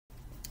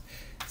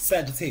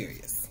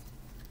Sagittarius.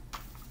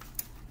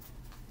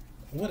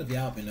 What have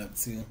y'all been up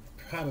to?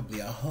 Probably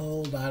a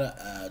whole lot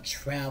of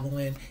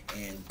traveling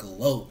and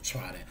globe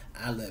trotting.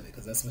 I love it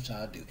because that's what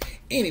y'all do.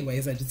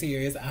 Anyway,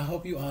 Sagittarius, I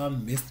hope you all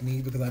missed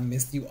me because I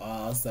missed you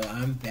all. So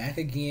I'm back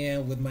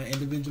again with my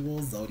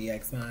individual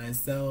zodiac signs.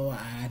 So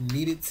I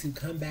needed to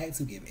come back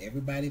to give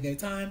everybody their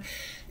time.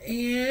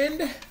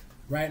 And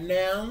right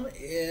now,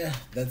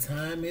 the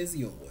time is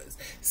yours.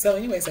 So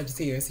anyway,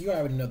 Sagittarius, you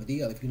already know the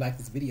deal. If you like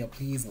this video,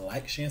 please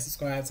like, share, and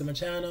subscribe to my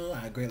channel.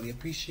 I greatly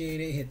appreciate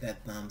it. Hit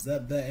that thumbs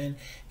up button.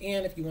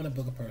 And if you want to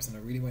book a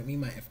personal reading with me,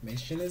 my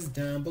information is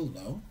down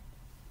below.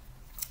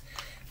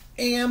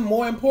 And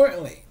more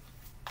importantly,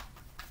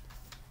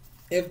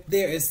 if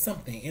there is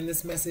something in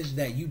this message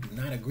that you do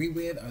not agree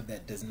with or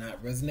that does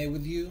not resonate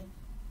with you,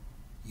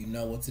 you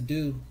know what to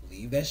do.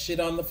 Leave that shit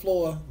on the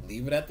floor.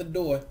 Leave it at the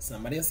door.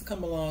 Somebody else will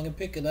come along and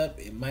pick it up.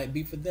 It might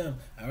be for them.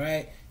 All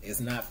right? It's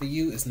not for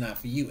you. It's not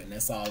for you. And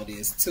that's all it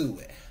is to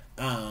it.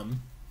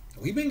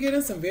 We've been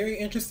getting some very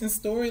interesting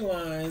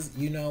storylines,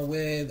 you know,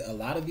 with a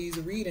lot of these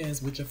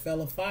readings, which are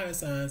fellow fire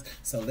signs.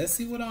 So let's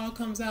see what all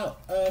comes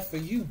out for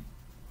you.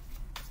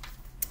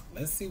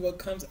 Let's see what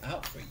comes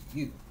out for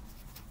you.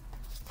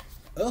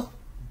 Oh,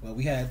 well,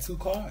 we had 2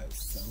 cards.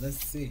 So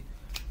let's see.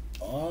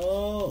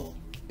 Oh,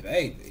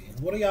 baby,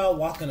 what are y'all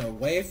walking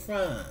away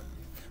from?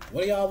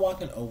 What are y'all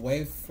walking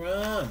away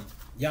from?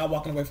 Y'all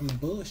walking away from the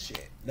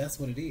bullshit. That's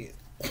what it is.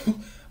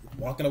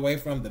 Walking away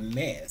from the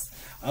mess.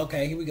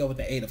 Okay, here we go with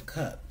the 8 of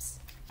Cups,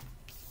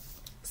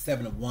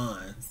 7 of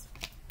Wands,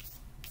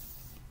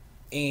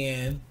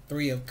 and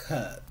 3 of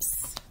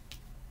Cups.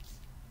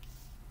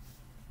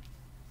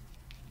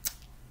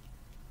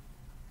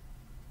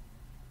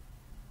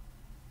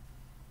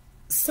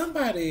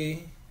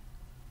 Somebody,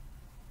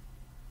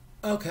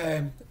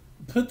 okay,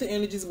 put the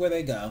energies where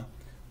they go,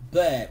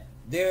 but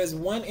there's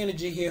one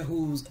energy here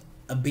who's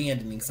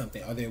abandoning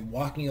something, or they're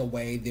walking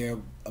away, they're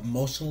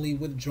emotionally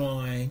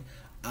withdrawing,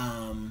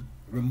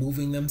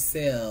 removing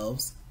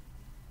themselves,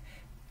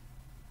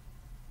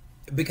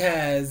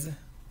 because,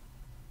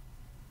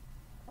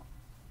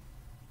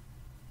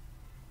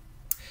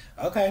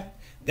 okay,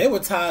 they were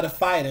tired of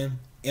fighting,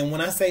 and when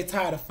I say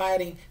tired of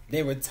fighting,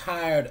 they were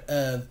tired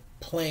of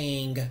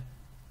playing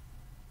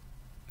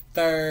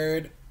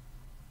 3rd,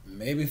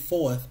 maybe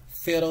 4th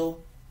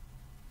fiddle.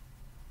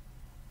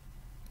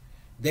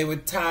 They were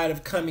tired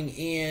of coming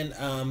in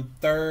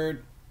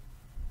 3rd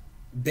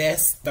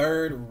best,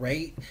 3rd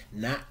rate,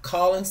 not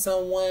calling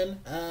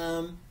someone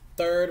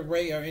 3rd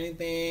rate or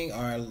anything,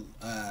 or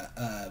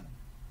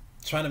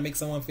trying to make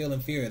someone feel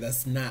inferior.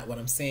 That's not what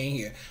I'm saying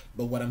here.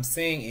 But what I'm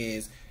saying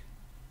is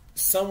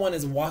someone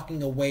is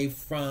walking away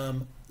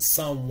from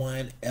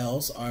someone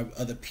else or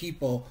other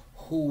people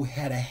who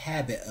had a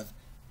habit of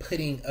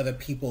putting other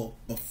people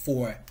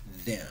before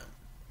them.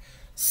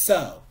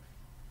 So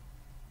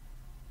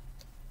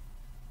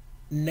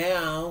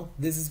now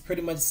this is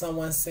pretty much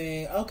someone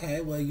saying, okay,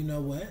 well, you know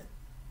what?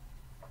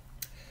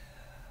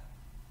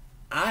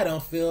 I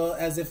don't feel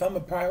as if I'm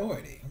a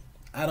priority.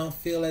 I don't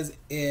feel as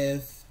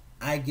if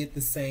I get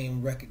the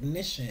same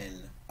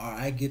recognition or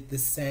I get the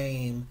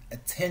same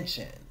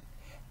attention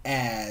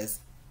as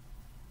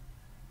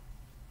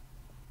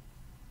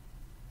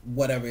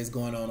whatever is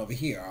going on over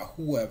here, or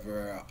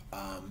whoever,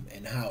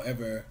 and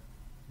however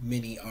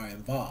many are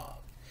involved.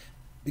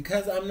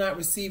 Because I'm not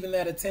receiving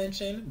that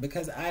attention,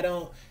 because I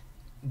don't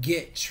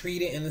get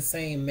treated in the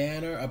same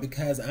manner, or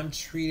because I'm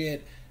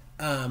treated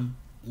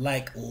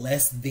like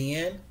less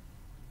than.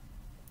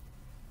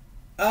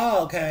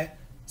 Oh, okay.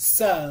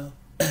 So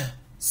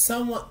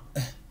someone,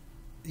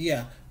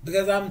 yeah,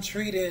 because I'm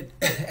treated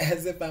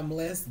as if I'm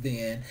less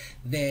than,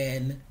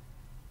 then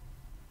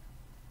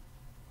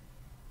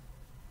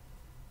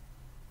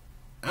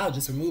I'll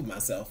just remove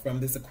myself from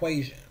this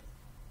equation.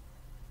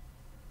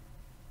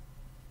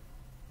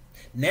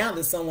 Now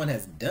that someone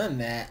has done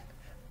that,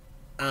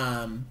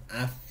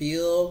 I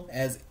feel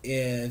as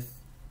if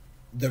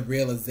the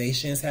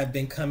realizations have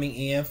been coming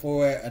in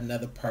for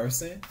another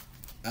person.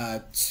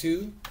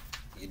 2,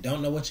 you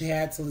don't know what you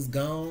had till it's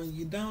gone.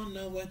 You don't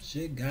know what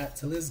you got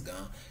till it's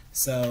gone.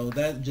 So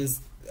that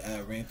just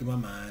ran through my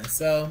mind.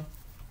 So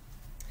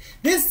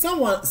this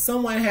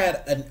someone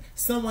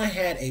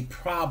had a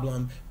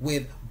problem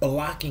with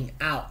blocking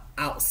out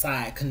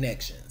outside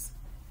connections.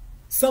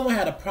 Someone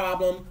had a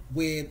problem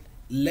with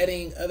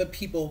letting other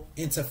people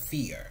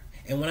interfere.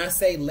 And when I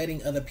say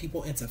letting other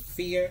people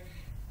interfere,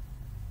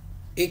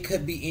 it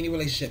could be any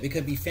relationship. It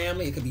could be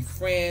family, it could be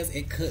friends,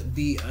 it could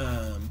be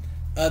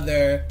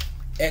other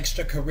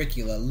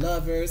extracurricular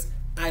lovers.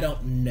 I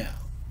don't know.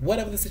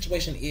 Whatever the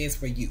situation is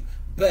for you.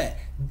 But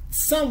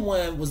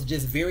someone was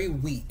just very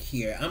weak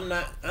here. I'm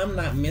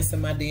not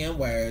mincing my damn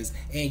words.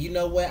 And you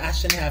know what? I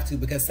shouldn't have to,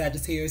 because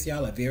Sagittarius,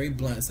 y'all are very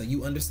blunt, so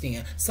you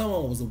understand.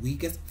 Someone was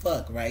weak as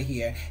fuck right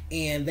here.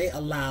 And they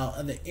allow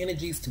other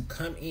energies to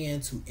come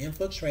in, to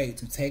infiltrate,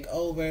 to take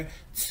over,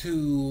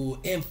 to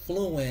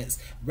influence,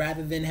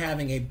 rather than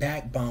having a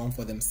backbone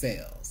for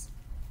themselves.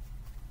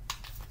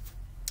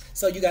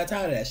 So you got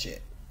tired of that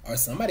shit. Or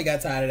somebody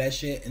got tired of that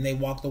shit and they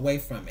walked away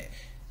from it.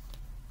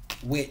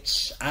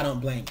 which I don't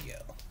blame you.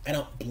 I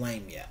don't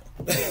blame you.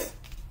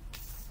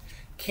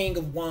 King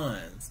of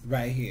Wands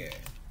right here.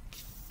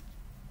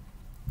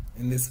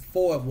 And this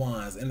Four of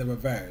Wands in the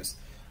reverse.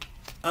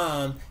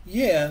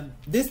 Yeah,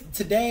 this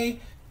today,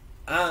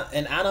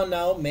 and I don't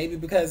know, maybe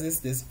because it's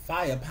this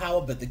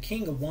firepower, but the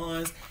King of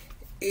Wands,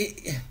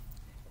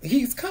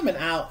 he's coming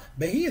out,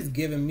 but he is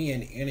giving me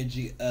an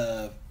energy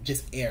of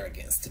just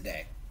arrogance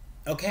today.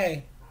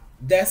 Okay?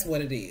 That's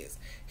what it is.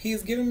 He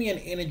is giving me an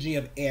energy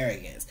of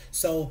arrogance.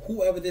 So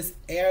whoever this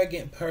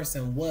arrogant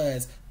person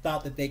was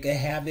thought that they could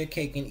have their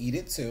cake and eat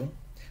it too.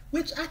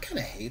 Which I kind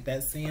of hate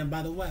that saying,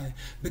 by the way.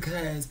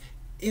 Because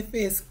if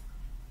it's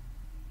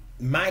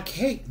my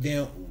cake,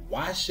 then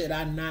why should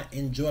I not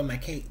enjoy my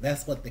cake?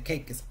 That's what the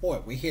cake is for.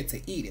 We're here to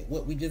eat it.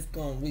 What we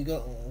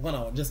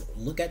gonna just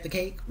look at the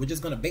cake? We're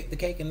just gonna bake the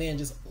cake and then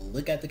just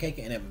look at the cake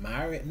and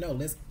admire it? No,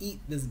 let's eat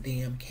this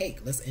damn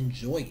cake. Let's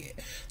enjoy it.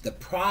 The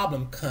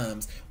problem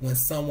comes when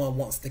someone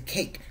wants the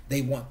cake.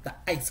 They want the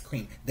ice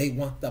cream. They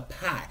want the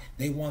pie.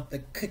 They want the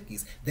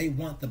cookies. They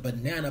want the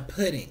banana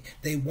pudding.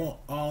 They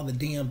want all the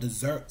damn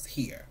desserts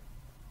here.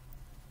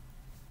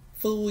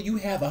 Fool, you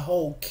have a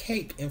whole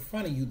cake in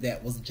front of you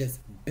that was just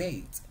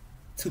baked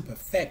to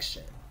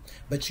perfection.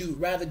 But you'd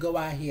rather go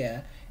out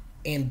here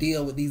and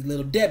deal with these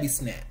little Debbie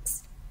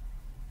snacks.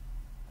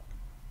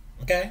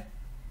 Okay?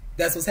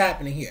 That's what's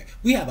happening here.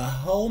 We have a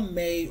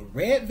homemade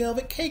red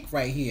velvet cake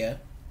right here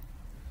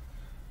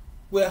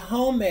with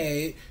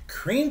homemade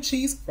cream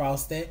cheese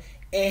frosting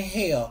and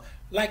hell,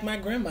 like my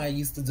grandma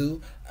used to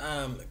do,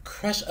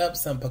 crush up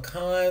some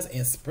pecans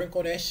and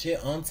sprinkle that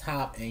shit on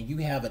top, and you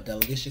have a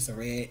delicious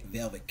red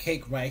velvet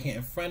cake right here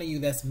in front of you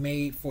that's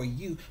made for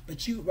you.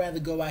 But you'd rather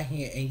go out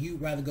here and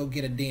you'd rather go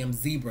get a damn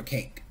zebra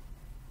cake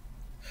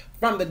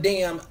from the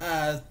damn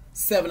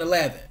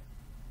 7-Eleven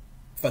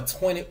for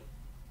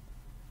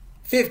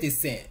 50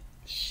 cents.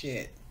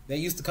 Shit, they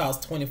used to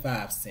cost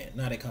 25 cents.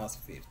 Now they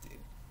cost 50.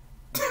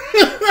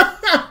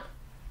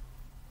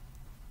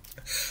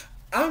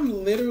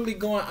 I'm literally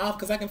going off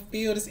because I can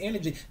feel this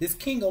energy. This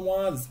King of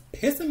Wands is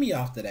pissing me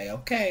off today,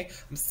 okay?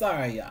 I'm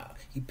sorry, y'all.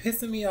 He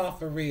pissing me off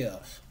for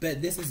real.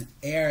 But this is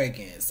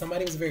arrogant.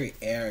 Somebody was very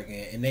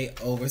arrogant and they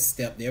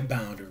overstepped their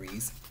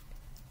boundaries.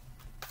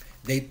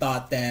 They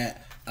thought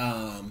that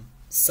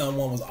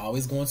someone was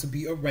always going to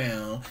be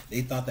around.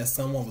 They thought that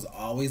someone was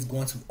always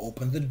going to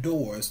open the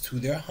doors to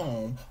their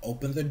home,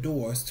 open the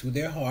doors to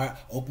their heart,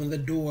 open the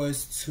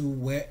doors to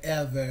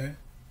wherever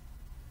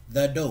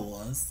the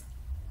doors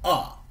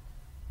are.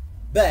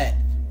 But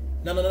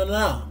no.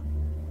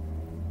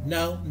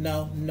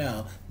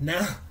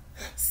 Now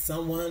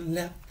someone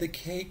left the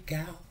cake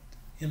out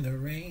in the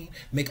rain.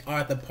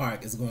 MacArthur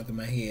Park is going through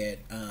my head,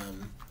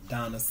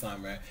 Donna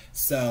Summer.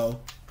 So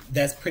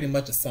that's pretty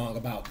much a song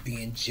about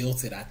being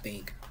jilted, I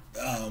think.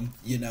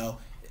 You know,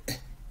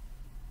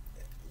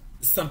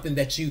 something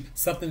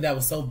that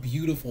was so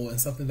beautiful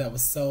and something that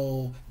was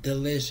so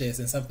delicious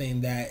and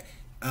something that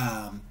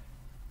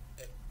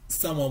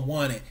someone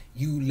wanted,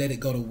 you let it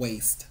go to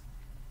waste.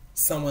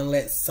 Someone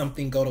let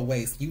something go to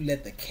waste. You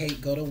let the cake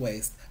go to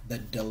waste. The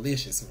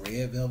delicious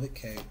red velvet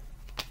cake.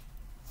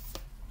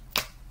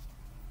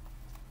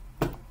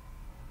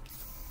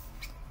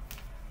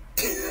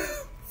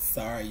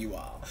 Sorry, you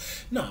all.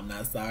 No, I'm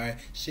not sorry.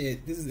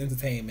 Shit, this is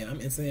entertainment.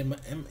 I'm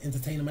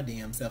entertaining my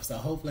damn self. So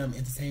hopefully I'm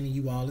entertaining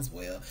you all as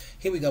well.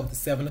 Here we go with the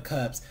Seven of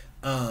Cups.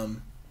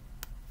 I'll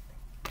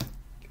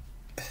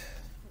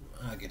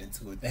get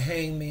into it. The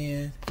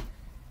Hangman.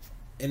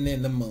 And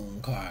then the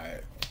Moon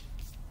card.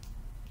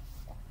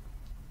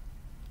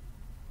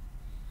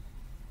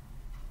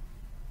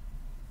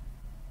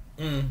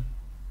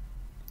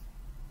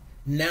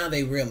 Now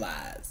they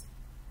realize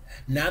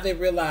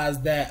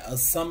that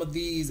some of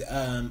these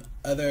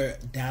other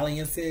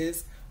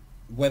dalliances,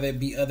 whether it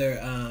be other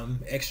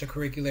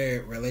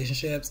extracurricular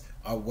relationships,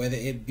 or whether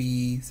it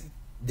be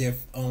their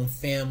own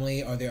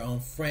family or their own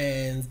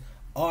friends,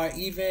 or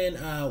even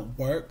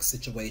work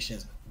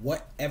situations,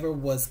 whatever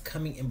was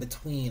coming in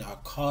between or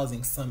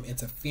causing some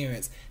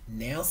interference,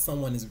 now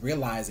someone is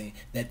realizing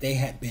that they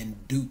had been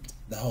duped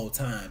the whole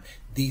time.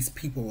 These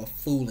people were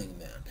fooling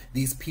them.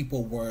 These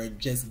people were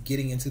just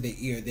getting into their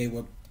ear. They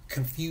were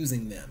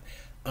confusing them.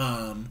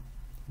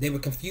 They were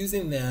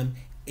confusing them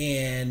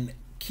and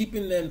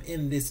keeping them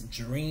in this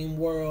dream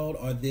world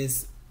or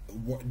this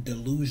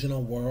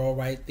delusional world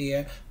right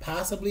there,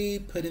 possibly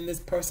putting this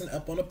person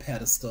up on a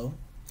pedestal,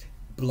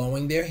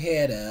 blowing their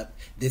head up.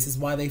 This is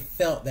why they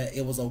felt that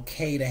it was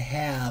okay to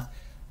have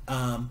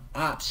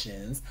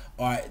options,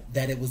 or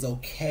that it was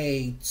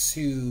okay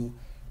to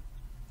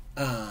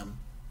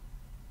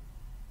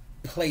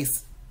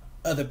place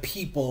other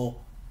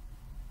people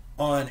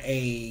on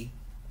a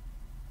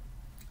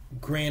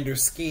grander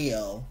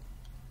scale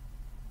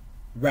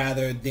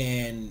rather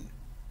than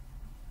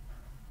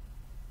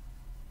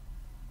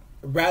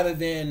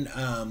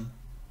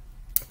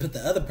put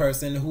the other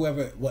person,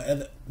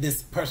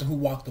 this person who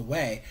walked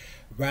away,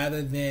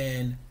 rather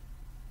than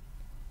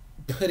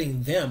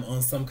putting them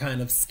on some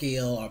kind of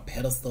scale or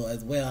pedestal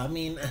as well. I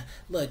mean,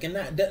 look, and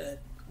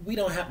we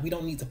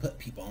don't need to put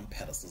people on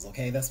pedestals,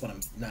 okay? That's what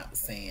I'm not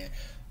saying.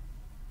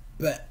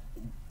 But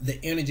the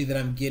energy that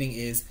I'm getting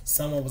is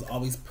someone was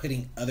always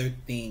putting other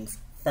things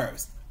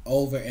first,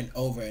 over and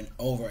over and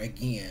over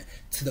again,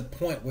 to the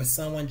point where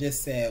someone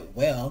just said,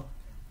 well,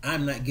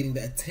 I'm not getting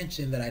the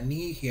attention that I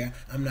need here.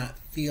 I'm not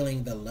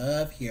feeling the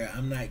love here.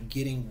 I'm not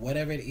getting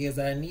whatever it is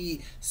I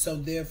need. So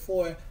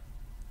therefore,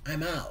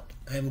 I'm out.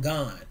 I'm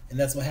gone. And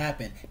that's what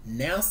happened.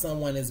 Now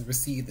someone has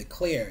received the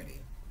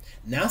clarity.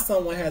 Now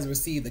someone has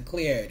received the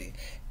clarity.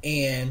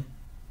 And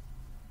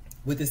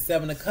with the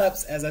Seven of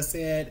Cups, as I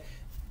said,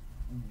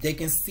 they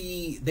can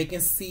see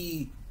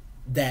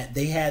that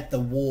they had the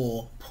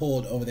wool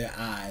pulled over their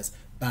eyes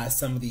by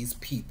some of these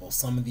people,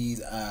 some of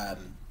these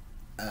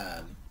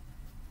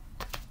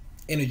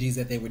energies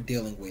that they were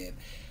dealing with,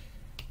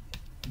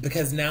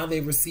 because now they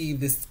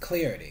received this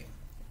clarity.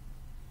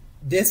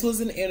 This was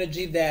an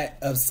energy that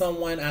of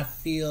someone, I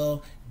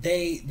feel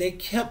they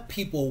kept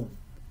people,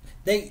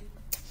 they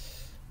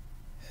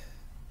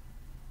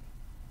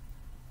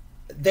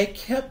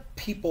kept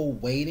people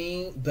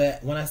waiting.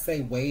 But when I say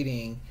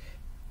waiting,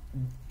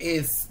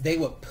 is they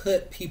would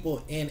put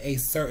people in a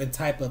certain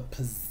type of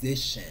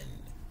position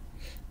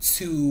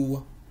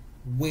to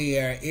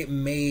where it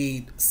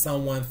made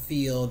someone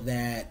feel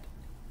that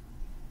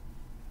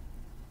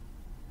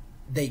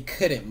they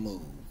couldn't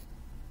move.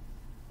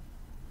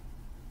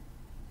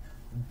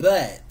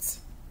 But,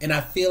 and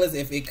I feel as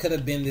if it could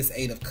have been this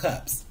Eight of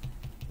Cups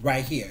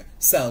right here.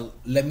 So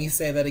let me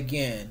say that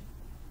again.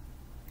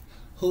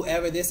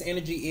 Whoever this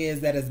energy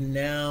is that is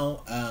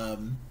now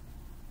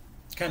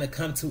kind of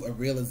come to a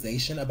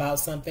realization about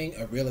something,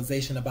 a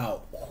realization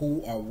about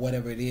who or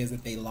whatever it is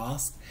that they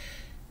lost,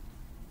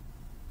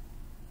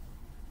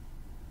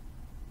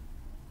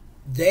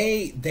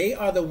 they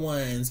are the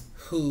ones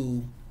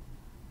who,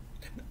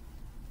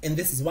 and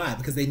this is why,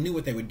 because they knew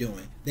what they were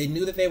doing. They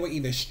knew that they were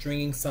either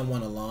stringing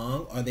someone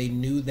along, or they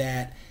knew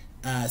that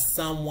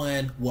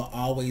someone will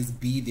always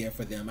be there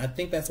for them. I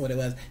think that's what it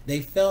was.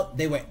 They felt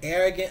they were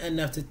arrogant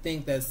enough to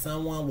think that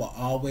someone will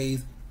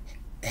always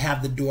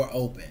have the door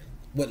open,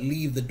 would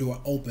leave the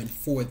door open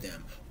for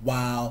them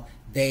while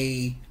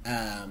they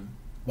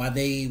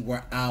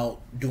were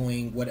out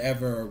doing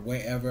whatever, or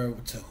wherever,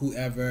 to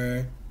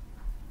whoever.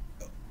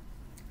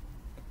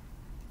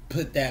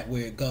 Put that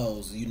where it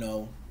goes, you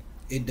know.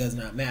 It does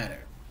not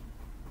matter.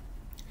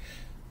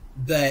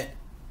 But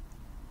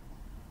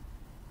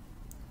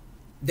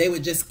they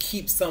would just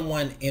keep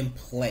someone in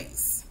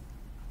place.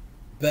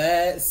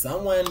 But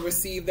someone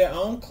received their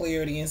own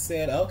clarity and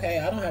said, okay,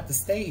 I don't have to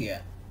stay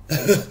here.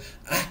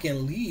 I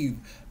can leave.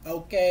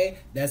 Okay,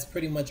 that's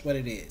pretty much what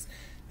it is.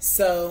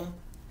 So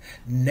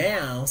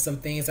now some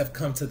things have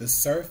come to the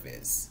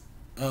surface.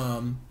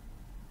 Some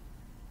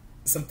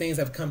things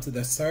have come to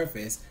the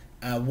surface.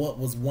 What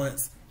was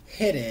once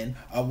hidden,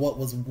 or what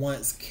was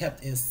once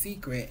kept in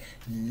secret,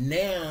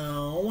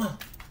 now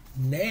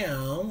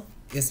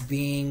it's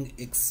being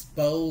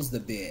exposed a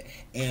bit.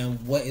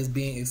 And what is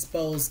being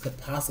exposed could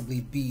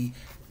possibly be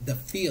the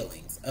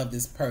feelings of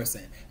this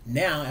person.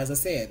 Now, as I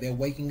said, they're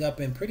waking up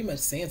and pretty much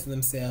saying to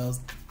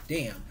themselves,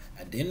 damn,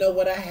 I didn't know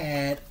what I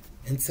had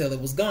until it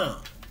was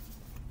gone.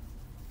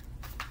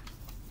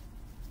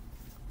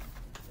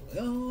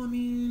 Well, I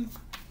mean,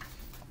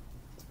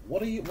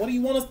 what do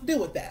you want us to do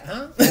with that,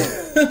 huh?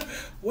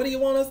 What do you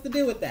want us to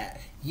do with that?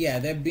 Yeah,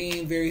 they're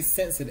being very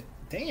sensitive.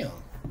 Damn.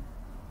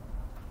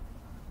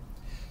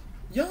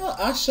 Y'all,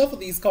 I shuffled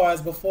these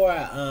cards before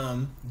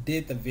I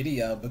did the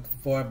video,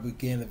 before I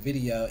began the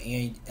video,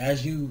 and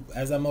as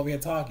I'm over here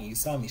talking, you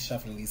saw me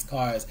shuffling these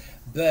cards.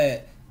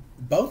 But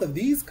both of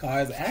these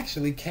cards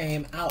actually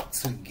came out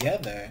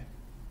together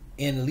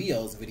in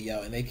Leo's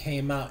video, and they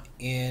came out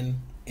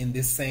in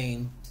this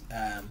same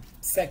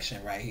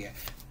section right here.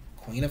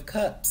 Queen of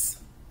Cups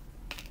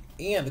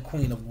and the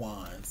Queen of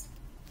Wands.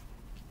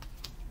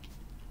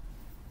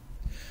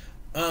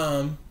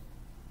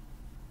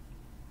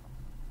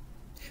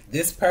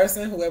 This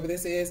person, whoever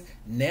this is,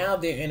 now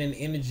they're in an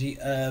energy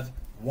of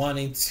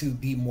wanting to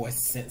be more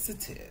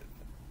sensitive.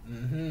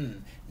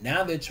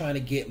 Now they're trying to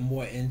get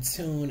more in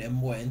tune and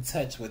more in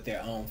touch with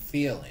their own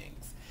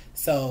feelings.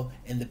 So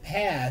in the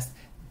past,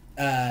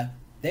 as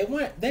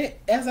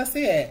I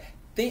said,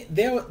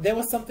 there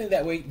was something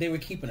that they were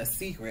keeping a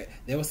secret.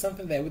 There was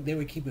something that they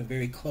were keeping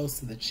very close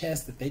to the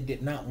chest that they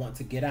did not want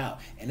to get out.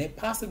 And it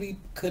possibly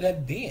could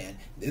have been,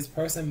 this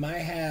person might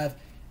have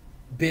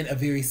been a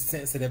very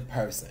sensitive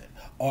person,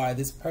 or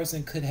this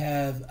person could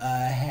have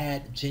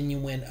had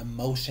genuine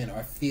emotion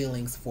or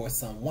feelings for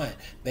someone.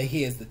 But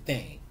here's the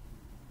thing,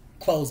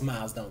 closed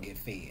mouths don't get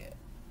fed.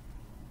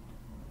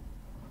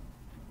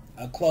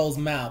 A closed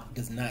mouth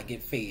does not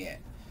get fed.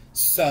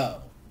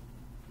 So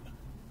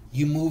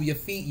you move your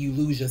feet, you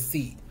lose your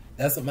seat.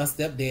 That's what my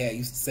stepdad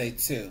used to say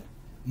too.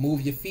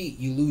 Move your feet,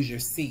 you lose your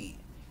seat.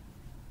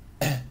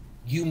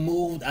 You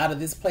moved out of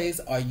this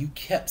place, or you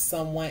kept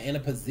someone in a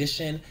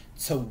position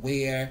to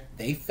where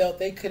they felt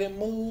they couldn't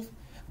move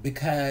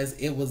because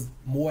it was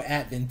more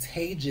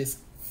advantageous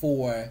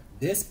for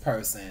this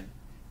person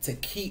to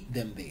keep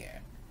them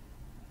there.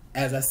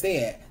 as I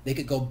said, they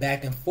could go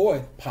back and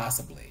forth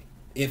possibly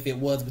if it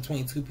was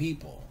between two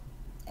people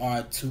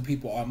or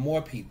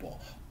more people,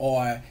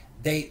 or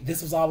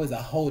this was always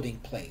a holding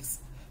place.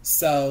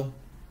 So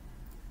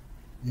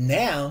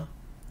now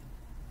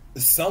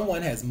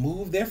someone has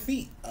moved their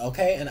feet,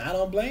 okay, and I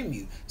don't blame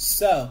you.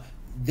 So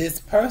this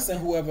person,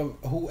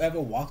 whoever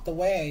walked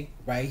away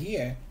right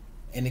here,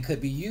 and it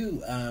could be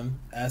you,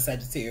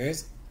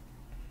 Sagittarius,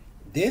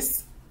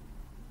 this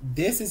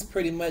is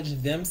pretty much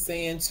them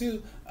saying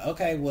too,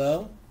 okay,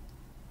 well,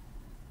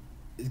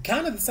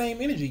 kind of the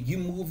same energy. You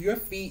move your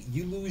feet,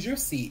 you lose your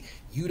seat.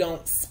 You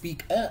don't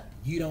speak up.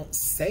 You don't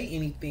say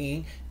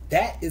anything.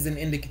 That is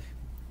an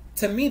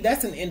to me,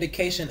 that's an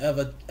indication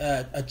of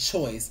a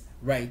choice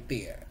right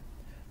there.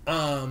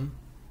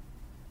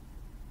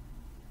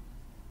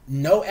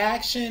 No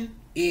action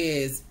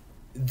is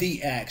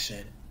the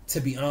action, to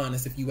be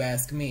honest, if you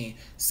ask me.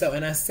 So,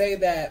 and I say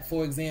that,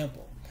 for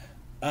example,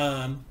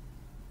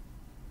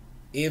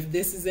 if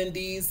this is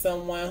indeed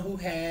someone who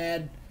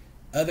had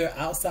other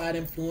outside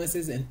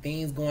influences and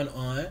things going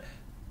on,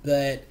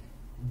 but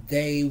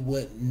they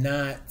would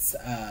not,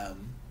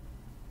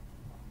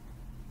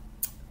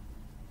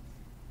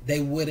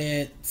 they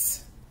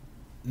wouldn't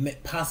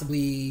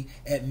possibly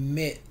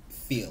admit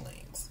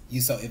feelings.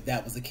 So if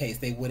that was the case,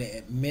 they wouldn't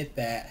admit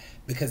that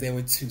because they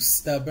were too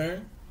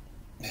stubborn,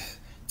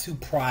 too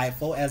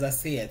prideful, as I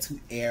said,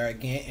 too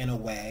arrogant in a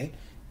way.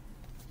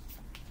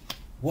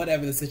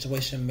 Whatever the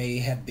situation may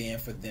have been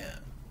for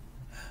them.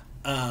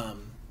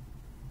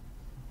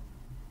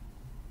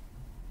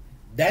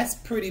 That's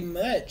pretty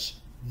much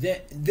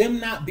them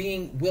not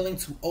being willing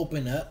to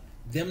open up,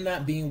 them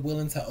not being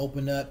willing to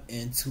open up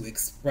and to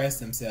express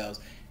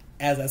themselves.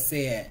 As I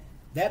said,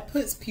 that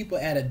puts people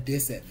at a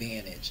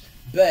disadvantage.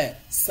 But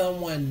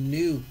someone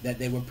knew that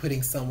they were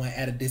putting someone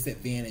at a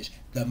disadvantage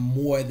the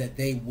more that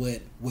they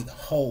would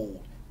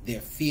withhold their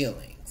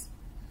feelings.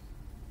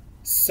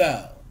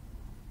 So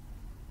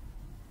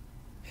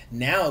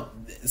now,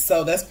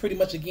 so that's pretty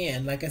much,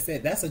 again, like I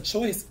said, that's a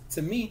choice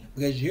to me,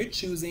 because you're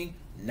choosing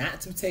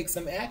not to take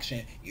some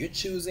action. You're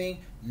choosing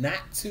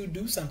not to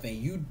do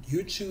something.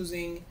 You're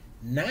choosing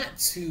not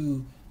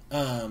to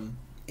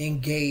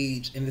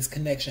engage in this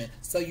connection.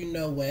 So you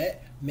know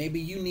what? Maybe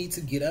you need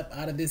to get up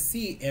out of this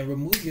seat and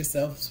remove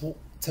yourself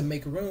to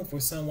make room for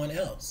someone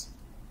else.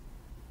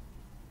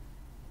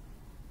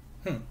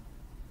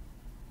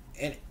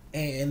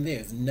 And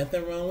there's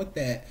nothing wrong with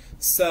that.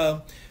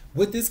 So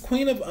with this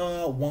Queen of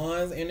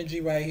Wands energy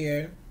right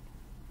here,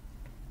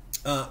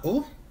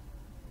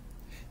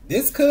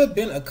 this could have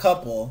been a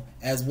couple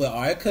as well,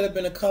 or it could have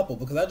been a couple,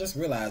 because I just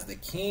realized the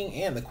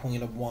King and the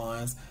Queen of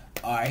Wands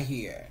are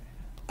here.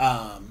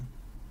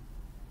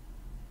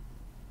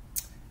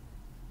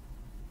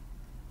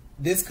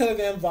 This could have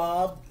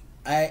involved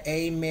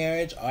a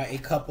marriage or a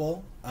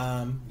couple,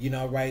 you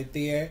know, right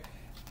there.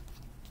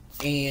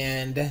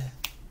 And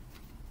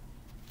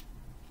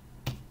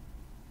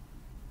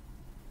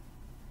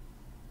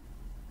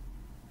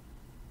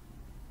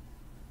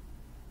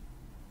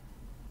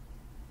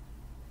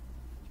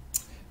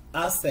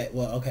I'll say,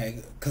 well,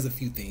 okay, because a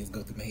few things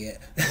go through my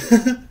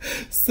head.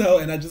 So,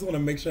 and I just want to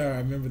make sure I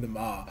remember them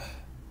all.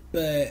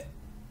 But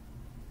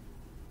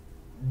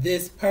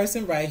this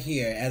person right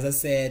here, as I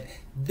said,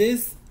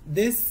 this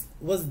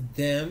was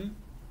them.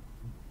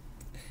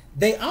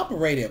 They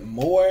operated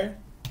more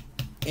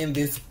in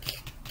this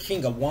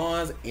King of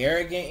Wands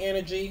arrogant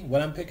energy,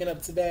 what I'm picking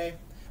up today.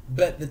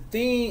 But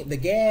the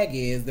gag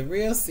is, the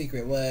real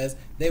secret was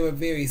they were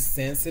very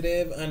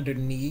sensitive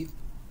underneath.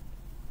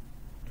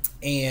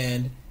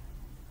 And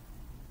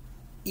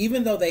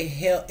even though they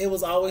held, it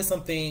was always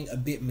something a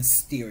bit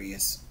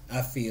mysterious,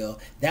 I feel.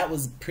 That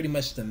was pretty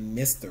much the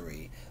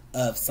mystery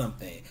of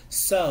something.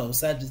 So,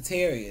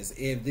 Sagittarius,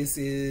 if this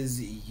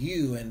is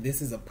you and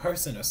this is a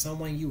person or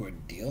someone you were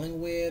dealing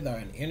with, or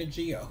an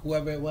energy, or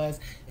whoever it was,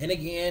 and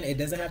again, it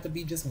doesn't have to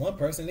be just one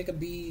person. It could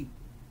be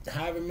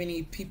however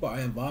many people are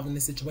involved in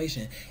this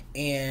situation.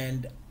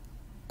 And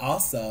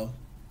also,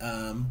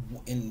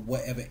 in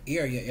whatever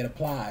area it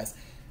applies,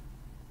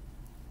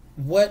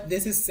 what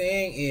this is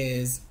saying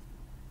is,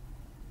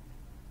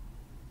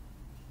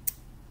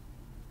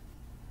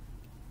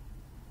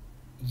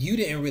 you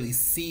didn't really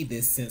see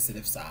this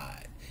sensitive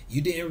side.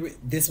 You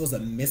didn't. This was a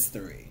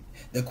mystery.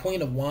 The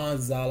Queen of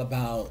Wands is all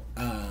about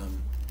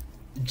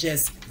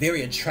just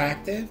very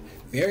attractive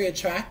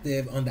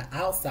on the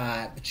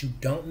outside, but you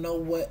don't know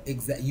what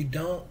you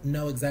don't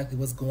know exactly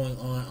what's going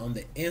on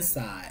the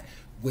inside.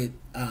 With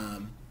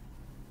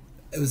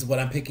it was what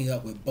I'm picking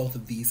up with both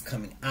of these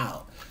coming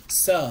out.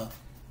 So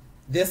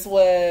this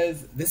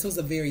was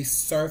a very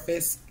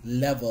surface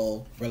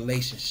level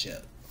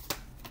relationship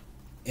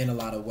in a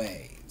lot of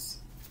ways.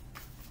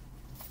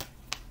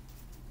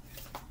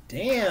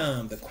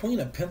 Damn, the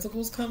Queen of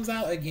Pentacles comes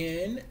out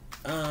again.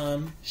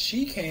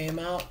 She came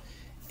out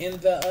in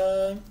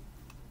the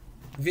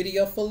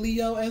video for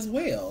Leo as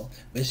well,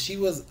 but she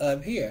was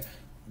up here.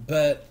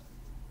 But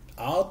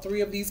all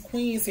three of these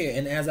queens here,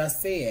 and as I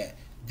said,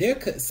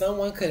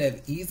 someone could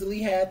have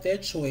easily had their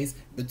choice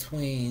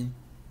between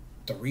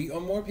 3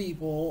 or more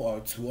people, or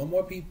 2 or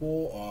more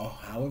people, or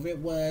however it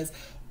was.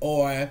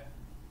 Or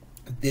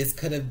this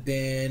could have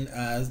been,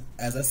 as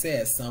I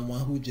said,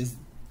 someone who just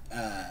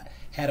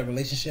had a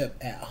relationship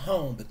at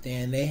home, but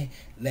then they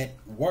let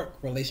work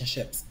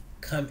relationships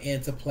come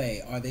into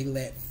play, or they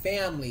let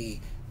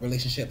family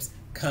relationships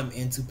come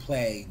into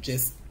play.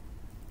 Just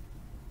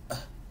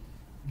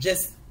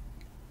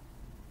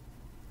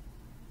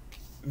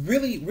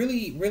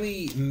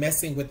really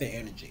messing with the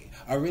energy,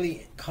 or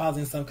really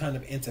causing some kind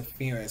of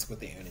interference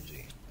with the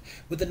energy.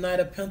 With the Knight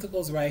of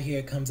Pentacles right here,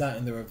 it comes out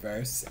in the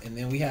reverse, and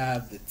then we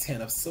have the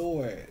Ten of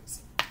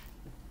Swords,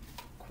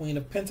 Queen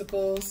of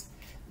Pentacles,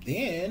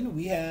 then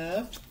we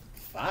have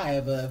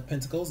 5 of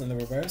Pentacles in the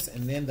reverse,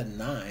 and then the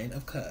 9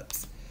 of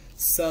Cups.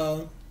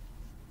 So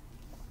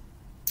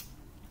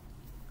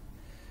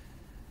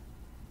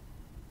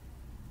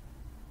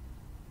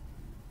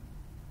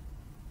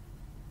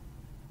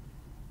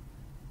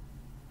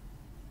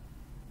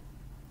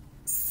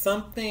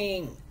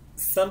something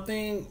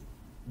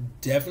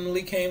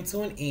definitely came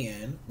to an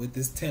end with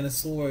this Ten of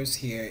Swords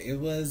here. It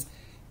was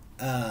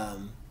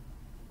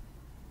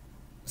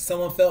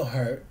someone felt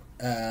hurt,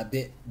 a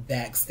bit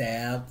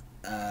backstabbed.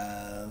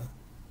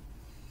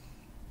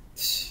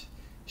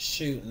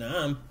 Shoot, now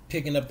I'm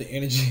picking up the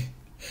energy.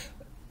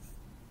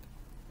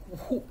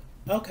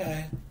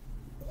 Okay,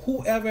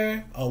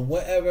 whoever or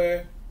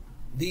whatever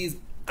these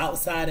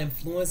outside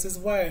influences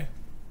were,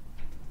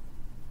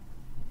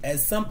 at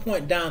some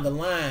point down the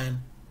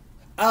line,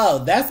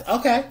 oh, that's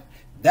okay.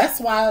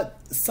 That's why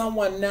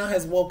someone now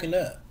has woken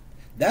up.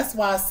 That's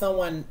why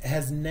someone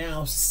has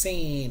now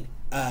seen.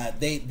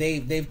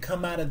 They've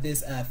come out of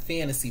this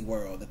fantasy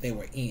world that they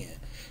were in,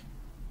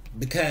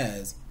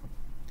 because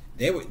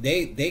they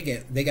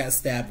got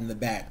stabbed in the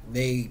back.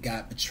 They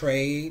got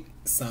betrayed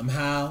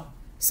somehow,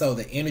 so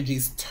the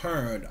energies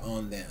turned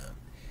on them.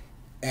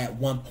 At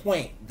one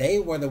point, they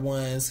were the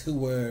ones who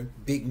were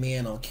big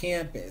men on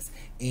campus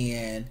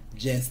and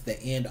just the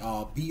end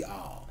all be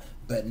all.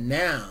 But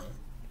now,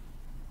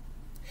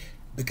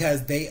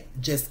 because they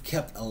just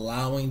kept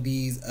allowing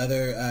these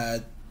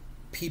other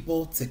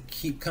people to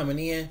keep coming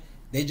in,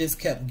 they just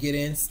kept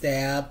getting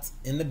stabbed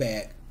in the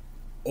back.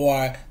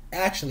 Or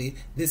actually,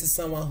 this is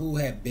someone who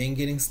had been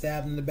getting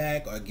stabbed in the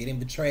back or getting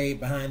betrayed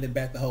behind the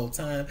back the whole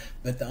time.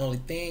 But the only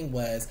thing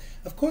was,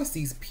 of course,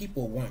 these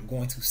people weren't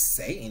going to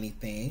say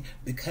anything,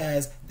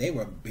 because they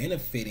were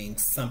benefiting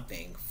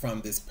something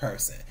from this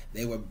person.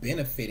 They were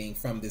benefiting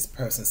from this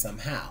person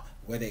somehow.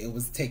 Whether it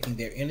was taking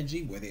their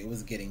energy, whether it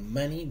was getting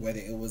money, whether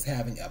it was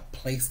having a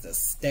place to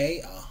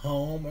stay, a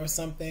home or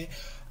something.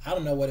 I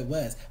don't know what it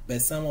was,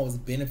 but someone was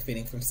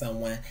benefiting from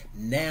someone.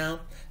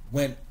 Now,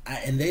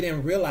 and they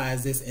didn't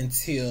realize this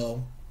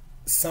until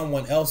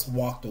someone else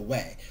walked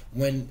away.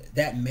 When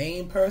that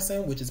main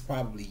person, which is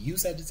probably you,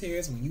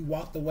 Sagittarius, when you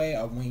walked away,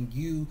 or when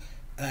you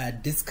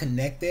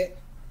disconnected,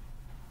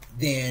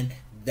 then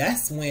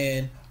that's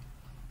when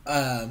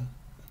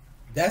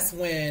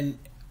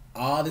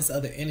all this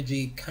other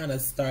energy kind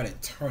of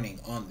started turning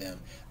on them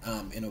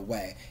in a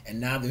way. And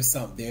now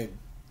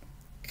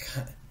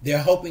they're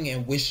hoping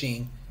and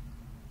wishing.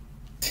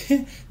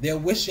 They're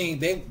wishing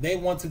they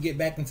want to get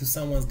back into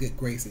someone's good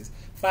graces.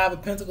 5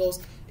 of Pentacles,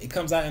 it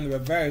comes out in the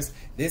reverse.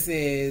 This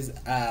is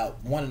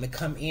wanting to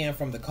come in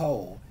from the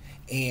cold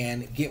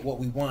and get what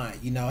we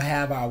want, you know,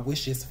 have our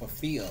wishes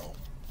fulfilled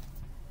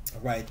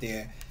right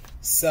there.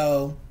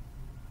 So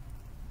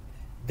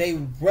they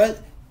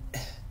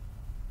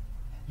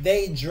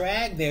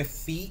drag their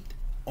feet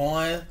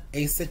on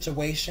a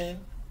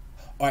situation,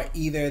 or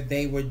either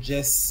they were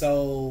just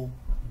so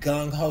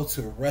gung-ho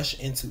to rush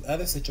into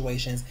other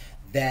situations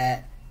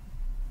that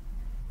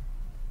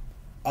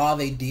all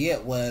they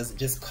did was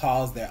just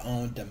cause their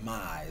own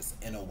demise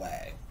in a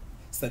way.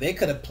 So they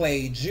could have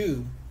played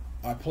you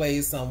or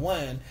played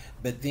someone,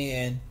 but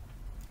then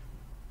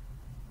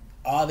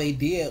all they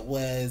did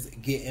was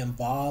get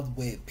involved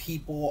with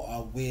people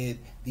or with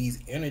these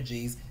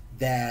energies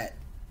that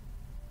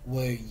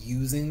were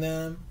using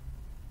them,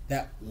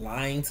 that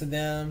lying to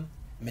them,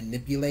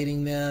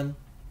 manipulating them,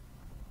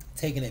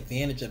 taking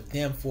advantage of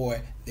them for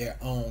their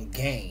own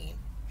gain.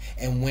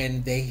 And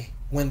when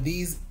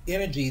these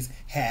energies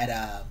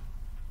had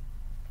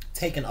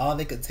taken all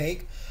they could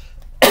take,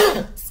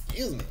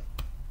 excuse me,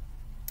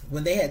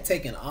 when they had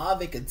taken all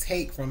they could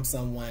take from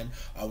someone,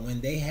 or when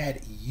they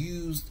had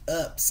used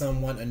up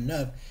someone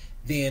enough,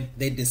 then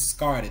they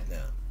discarded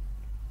them.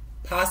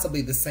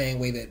 Possibly the same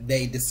way that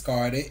they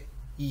discarded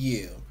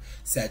you,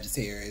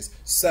 Sagittarius.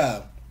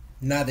 So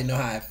now they know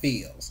how it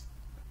feels.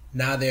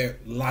 Now they're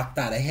locked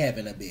out of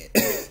heaven a bit.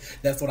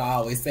 That's what I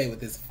always say with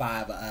this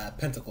 5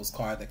 Pentacles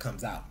card that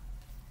comes out.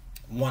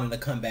 Wanting to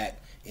come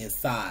back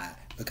inside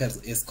because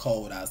it's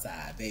cold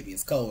outside. Baby,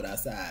 it's cold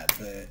outside.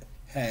 But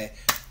hey,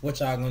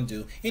 what y'all gonna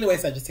do? Anyway,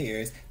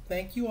 Sagittarius,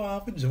 thank you all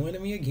for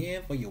joining me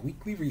again for your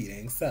weekly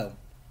reading. So,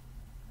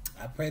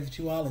 I pray that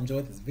you all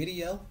enjoyed this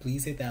video.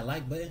 Please hit that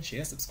like button,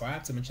 share,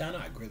 subscribe to my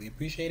channel. I greatly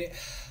appreciate it.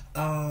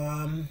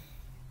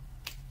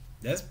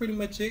 That's pretty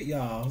much it,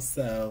 y'all.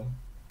 So,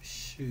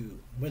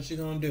 Shoot, what you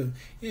gonna do?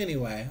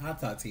 Anyway, I'll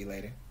talk to you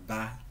later.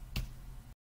 Bye.